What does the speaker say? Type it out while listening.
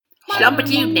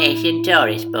Longitude Nation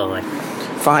Tourist Board.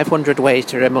 500 ways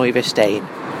to remove a stain.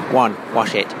 1.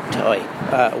 Wash it.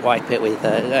 2. Wipe it with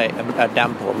a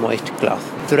damp or moist cloth.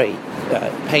 3.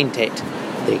 Paint it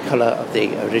the colour of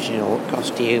the original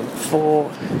costume.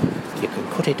 4. You can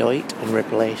cut it out and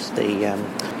replace the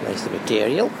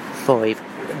material. 5.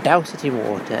 Douse it in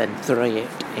water and throw it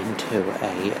into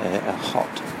a hot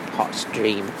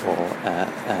stream or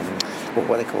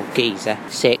what they call geyser.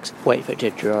 6. Wait for it to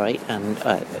dry and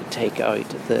take out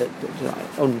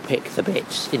unpick the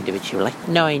bits individually.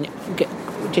 9.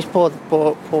 Just pour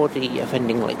the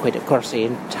offending liquid across the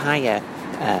entire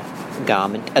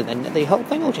garment, and then the whole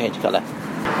thing will change colour.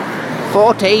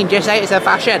 14. Just say it's a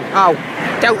fashion. Oh,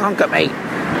 don't honk at me.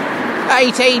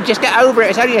 18. Just get over it.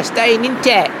 It's only a stain, isn't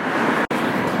it?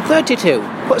 32.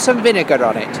 Put some vinegar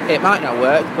on it. It might not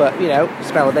work, but,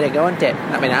 smell the vinegar, won't it?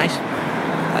 That'd be nice.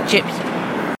 Like chips.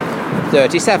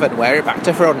 37. Wear it back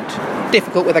to front.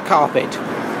 Difficult with a carpet.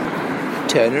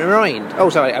 Turn it around.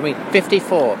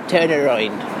 54. Turn it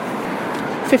around.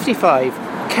 55.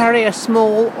 Carry a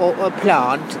small or a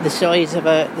plant the size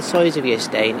of your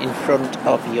stain in front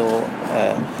of your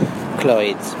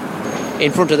clothes.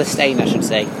 In front of the stain, I should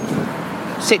say.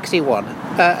 61.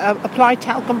 Apply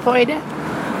talcum powder.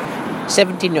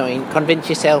 79. Convince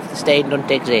yourself the stain doesn't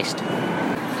exist.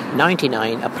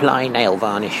 99. Apply nail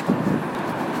varnish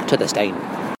to the stain.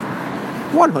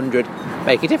 100.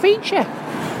 Make it a feature.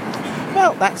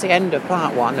 Well, that's the end of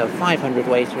part 1 of 500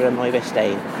 ways to remove a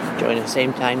stain. Join us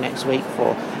same time next week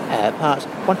for parts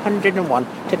 101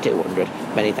 to 200.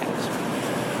 Many thanks.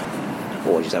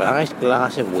 Oh, just have a nice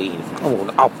glass of wine.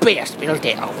 Oh, beer spilled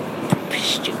it. Oh,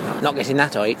 not getting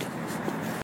that out.